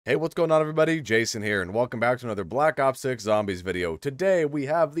Hey, what's going on, everybody? Jason here, and welcome back to another Black Ops 6 Zombies video. Today, we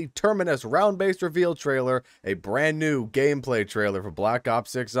have the Terminus round-based reveal trailer, a brand new gameplay trailer for Black Ops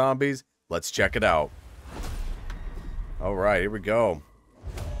 6 Zombies. Let's check it out. Alright, here we go.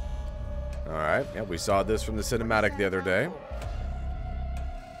 Alright, yeah, we saw this from the cinematic the other day.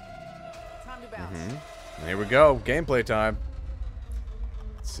 And here we go, gameplay time.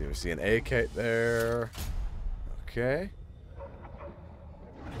 Let's see, we see an AK there. Okay.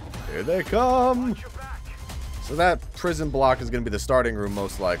 Here they come! So that prison block is going to be the starting room,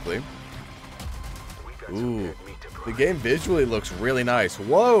 most likely. Ooh. The game visually looks really nice.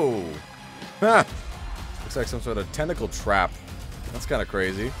 Whoa! Ha! Looks like some sort of tentacle trap. That's kind of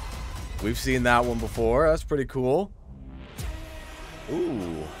crazy. We've seen that one before. That's pretty cool.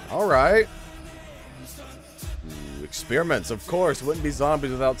 Ooh. Alright. Experiments, of course. Wouldn't be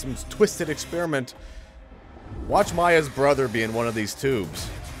zombies without some twisted experiment. Watch Maya's brother be in one of these tubes.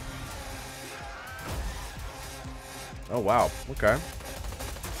 Oh, wow. Okay.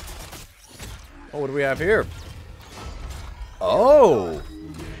 Oh, what do we have here? Oh!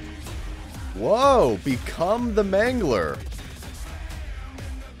 Whoa! Become the Mangler.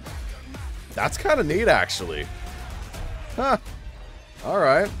 That's kind of neat, actually. Huh.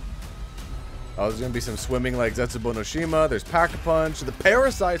 Alright. Oh, there's going to be some swimming like Zetsubo no Shima. There's Pack-a-Punch. The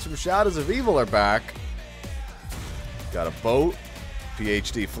Parasites from Shadows of Evil are back. Got a boat.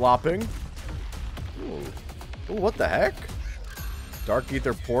 PhD flopping. Ooh. Ooh, what the heck? Dark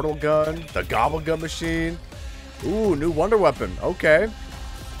Ether portal gun. The Gobble Gun machine. Ooh, new wonder weapon. Okay.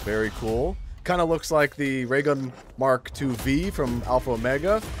 Very cool. Kind of looks like the Raygun Mark II-V from Alpha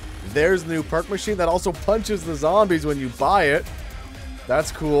Omega. There's the new perk machine that also punches the zombies when you buy it.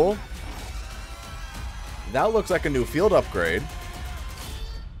 That's cool. That looks like a new field upgrade.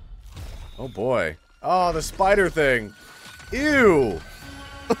 Oh boy. Oh, the spider thing. Ew.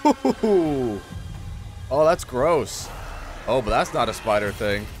 Ooh. Oh, that's gross. Oh, but that's not a spider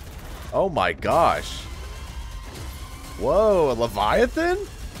thing. Oh my gosh. Whoa, a Leviathan?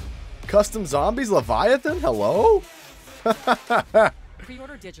 Custom zombies Leviathan? Hello?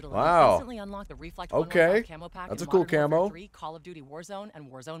 Pre-order digitally. Wow. Instantly unlock the Reflect Okay. camo pack That's a in cool Modern Warfare camo. 3, Call of Duty Warzone, and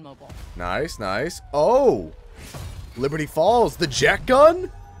Warzone Mobile. Nice, nice. Oh! Liberty Falls, the jet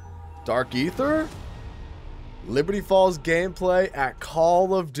gun? Dark Ether? Liberty Falls gameplay at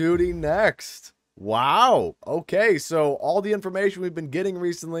Call of Duty next. Wow. Okay, so all the information we've been getting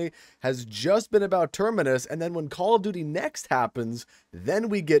recently has just been about Terminus, and then when Call of Duty next happens, then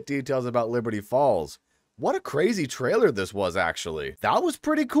we get details about Liberty Falls. What a crazy trailer this was, actually. That was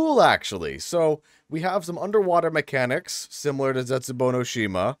pretty cool, actually. So we have some underwater mechanics, similar to Zetsubo no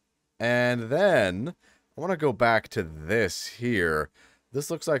Shima. And then, I want to go back to this here. This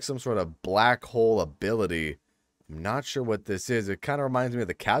looks like some sort of black hole ability. I'm not sure what this is. It kind of reminds me of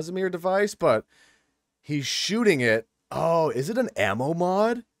the Casimir device, but he's shooting it. Oh, is it an ammo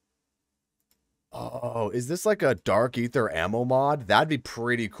mod? Oh, is this like a Dark Ether ammo mod? That'd be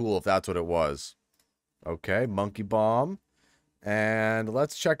pretty cool if that's what it was. Okay, Monkey Bomb. And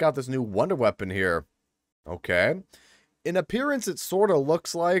let's check out this new wonder weapon here. Okay. In appearance, it sort of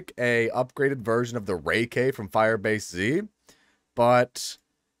looks like a upgraded version of the Ray K from Firebase Z. But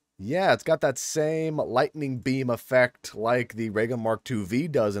yeah, it's got that same lightning beam effect like the Raygun Mark II-V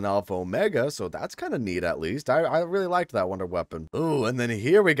does in Alpha Omega, so that's kind of neat at least. I really liked that wonder weapon. Ooh, and then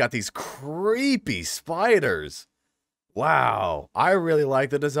here we got these creepy spiders. Wow, I really like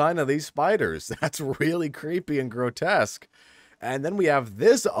the design of these spiders. That's really creepy and grotesque. And then we have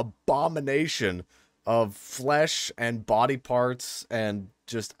this abomination of flesh and body parts and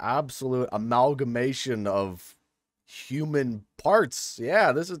just absolute amalgamation of human parts.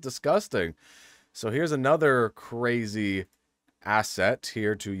 Yeah, this is disgusting. So here's another crazy asset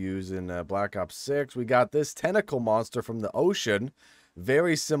here to use in Black Ops 6. We got this tentacle monster from the ocean,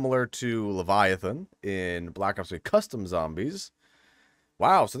 very similar to Leviathan in Black Ops 3 Custom Zombies.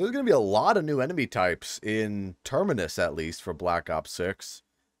 Wow, so there's going to be a lot of new enemy types in Terminus, at least, for Black Ops 6.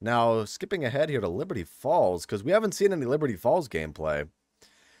 Now, skipping ahead here to Liberty Falls, because we haven't seen any Liberty Falls gameplay.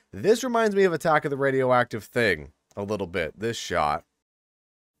 This reminds me of Attack of the Radioactive Thing a little bit, this shot.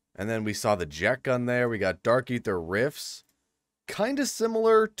 And then we saw the jet gun there. We got Dark Ether Rifts. Kind of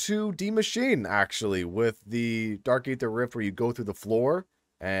similar to D-Machine, actually, with the Dark Ether Rift where you go through the floor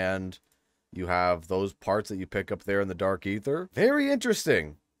and you have those parts that you pick up there in the Dark Ether. Very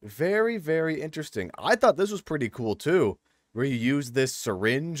interesting. Very, very interesting. I thought this was pretty cool, too, where you use this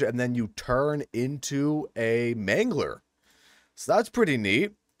syringe and then you turn into a Mangler. So that's pretty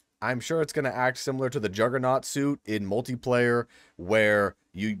neat. I'm sure it's going to act similar to the Juggernaut suit in multiplayer, where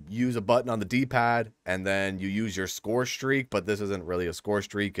you use a button on the D-pad and then you use your score streak, but this isn't really a score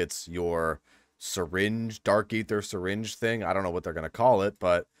streak. It's your syringe, Dark Ether syringe thing. I don't know what they're going to call it,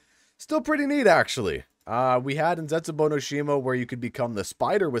 but still pretty neat, actually. We had in Zetsubo no Shima where you could become the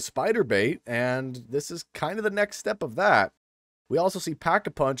spider with spider bait, and this is kind of the next step of that. We also see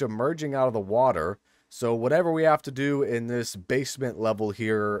Pack-a-Punch emerging out of the water. So whatever we have to do in this basement level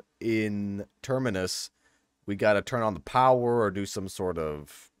here in Terminus, we got to turn on the power or do some sort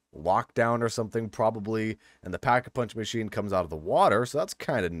of lockdown or something probably. And the Pack-a-Punch machine comes out of the water, so that's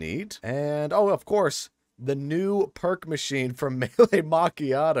kind of neat. And, oh, of course, the new perk machine from Melee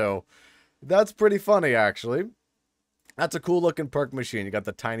Macchiato. That's pretty funny, actually. That's a cool looking perk machine. You got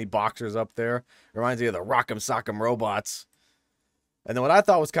the tiny boxers up there. Reminds me of the Rock'em Sock'em robots. And then what I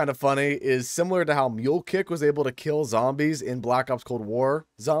thought was kind of funny is similar to how Mule Kick was able to kill zombies in Black Ops Cold War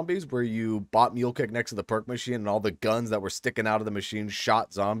zombies, where you bought Mule Kick next to the perk machine and all the guns that were sticking out of the machine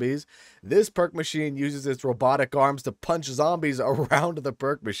shot zombies. This perk machine uses its robotic arms to punch zombies around the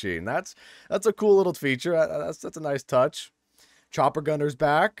perk machine. That's a cool little feature. That's a nice touch. Chopper Gunner's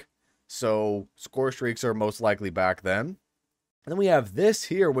back, so score streaks are most likely back then. And then we have this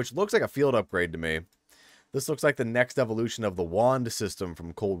here, which looks like a field upgrade to me. This looks like the next evolution of the wand system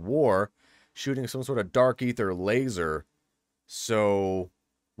from Cold War, shooting some sort of Dark Ether laser. So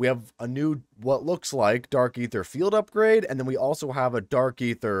we have a new, what looks like Dark Ether field upgrade, and then we also have a Dark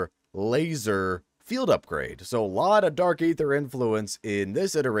Ether laser field upgrade. So a lot of Dark Ether influence in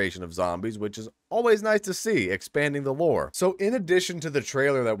this iteration of zombies, which is always nice to see, expanding the lore. So in addition to the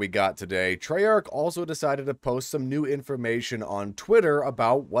trailer that we got today, Treyarch also decided to post some new information on Twitter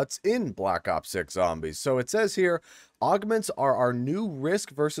about what's in Black Ops 6 Zombies. So it says here, augments are our new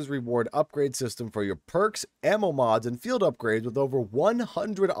risk versus reward upgrade system for your perks, ammo mods, and field upgrades with over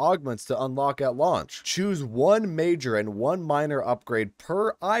 100 augments to unlock at launch. Choose one major and one minor upgrade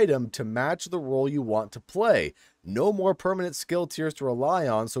per item to match the role you want to play. No more permanent skill tiers to rely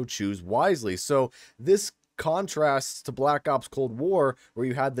on, so choose wisely. So this contrasts to Black Ops Cold War, where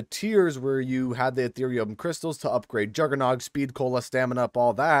you had the tiers where you had the Ethereum crystals to upgrade Juggernog, Speed Cola, Stamina Up,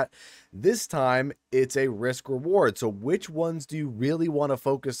 all that. This time, it's a risk reward. So which ones do you really want to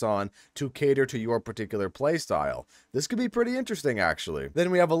focus on to cater to your particular playstyle? This could be pretty interesting, actually.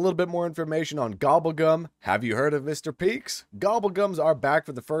 Then we have a little bit more information on Gobblegum. Have you heard of Mr. Peaks? Gobblegums are back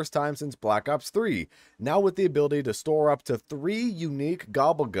for the first time since Black Ops 3. Now with the ability to store up to 3 unique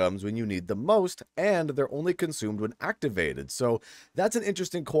Gobblegums when you need them most, and they're only consumed when activated. So that's an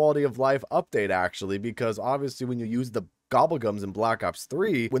interesting quality of life update, actually, because obviously when you use the Gobblegums in Black Ops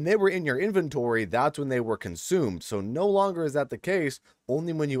 3, when they were in your inventory, that's when they were consumed. So no longer is that the case.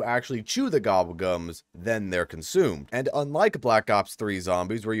 Only when you actually chew the Gobblegums, then they're consumed. And unlike Black Ops 3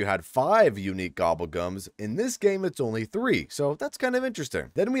 Zombies, where you had 5 unique Gobblegums, in this game it's only 3. So that's kind of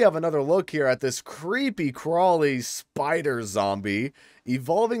interesting. Then we have another look here at this creepy, crawly spider zombie.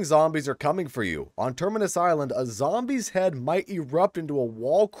 Evolving zombies are coming for you. On Terminus Island, a zombie's head might erupt into a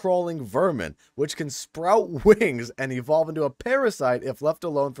wall-crawling vermin, which can sprout wings and evolve into a parasite if left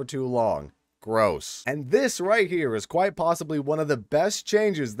alone for too long. Gross. And this right here is quite possibly one of the best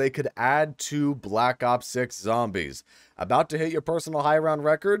changes they could add to Black Ops 6 Zombies. About to hit your personal high round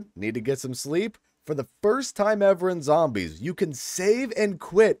record? Need to get some sleep? For the first time ever in Zombies, you can save and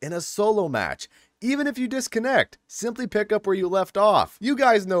quit in a solo match. Even if you disconnect, simply pick up where you left off. You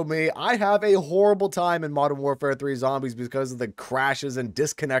guys know me, I have a horrible time in Modern Warfare 3 Zombies because of the crashes and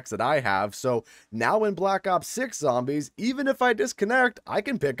disconnects that I have. So now in Black Ops 6 Zombies, even if I disconnect, I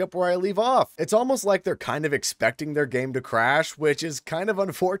can pick up where I leave off. It's almost like they're kind of expecting their game to crash, which is kind of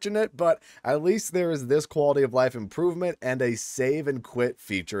unfortunate, but at least there is this quality of life improvement and a save and quit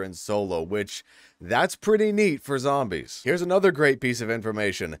feature in solo, which that's pretty neat for Zombies. Here's another great piece of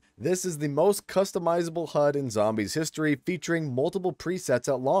information. This is the most customizable HUD in Zombies history, featuring multiple presets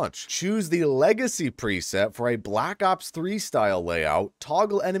at launch. Choose the Legacy preset for a Black Ops 3 style layout,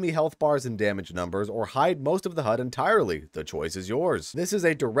 toggle enemy health bars and damage numbers, or hide most of the HUD entirely. The choice is yours. This is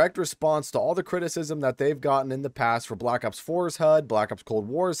a direct response to all the criticism that they've gotten in the past for Black Ops 4's HUD, Black Ops Cold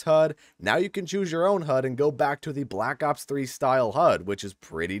War's HUD. Now you can choose your own HUD and go back to the Black Ops 3 style HUD, which is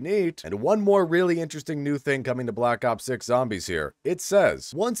pretty neat. And one more really really interesting new thing coming to Black Ops 6 Zombies here. It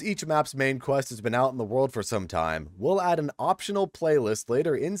says, once each map's main quest has been out in the world for some time, we'll add an optional playlist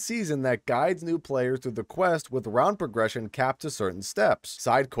later in season that guides new players through the quest with round progression capped to certain steps.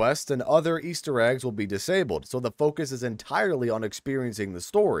 Side quests and other Easter eggs will be disabled, so the focus is entirely on experiencing the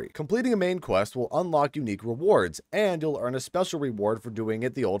story. Completing a main quest will unlock unique rewards, and you'll earn a special reward for doing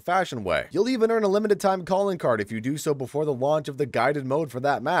it the old-fashioned way. You'll even earn a limited time calling card if you do so before the launch of the guided mode for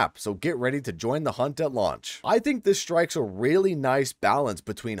that map, so get ready to join the hunt at launch. I think this strikes a really nice balance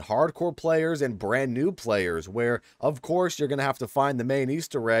between hardcore players and brand new players, where of course you're going to have to find the main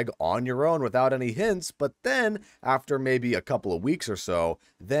Easter egg on your own without any hints, but then after maybe a couple of weeks or so,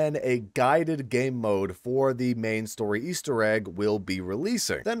 then a guided game mode for the main story Easter egg will be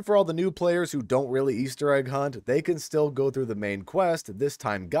releasing. Then for all the new players who don't really Easter egg hunt, they can still go through the main quest, this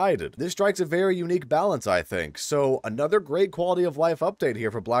time guided. This strikes a very unique balance, I think, so another great quality of life update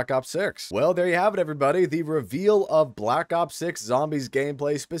here for Black Ops 6. Well, there you have it, everybody, the reveal of Black Ops 6 Zombies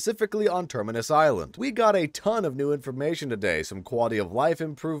gameplay specifically on Terminus Island. We got a ton of new information today, some quality of life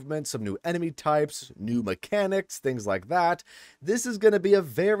improvements, some new enemy types, new mechanics, things like that. This is going to be a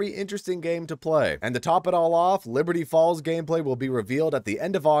very interesting game to play. And to top it all off, Liberty Falls gameplay will be revealed at the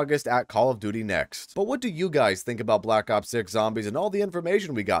end of August at Call of Duty Next. But what do you guys think about Black Ops 6 Zombies and all the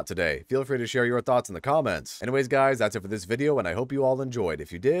information we got today? Feel free to share your thoughts in the comments. Anyways, guys, that's it for this video, and I hope you all enjoyed.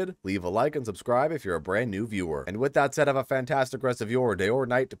 If you did, leave a like and subscribe if you're a brand new viewer. And with that said, have a fantastic rest of your day or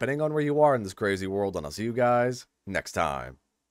night, depending on where you are in this crazy world, and I'll see you guys next time.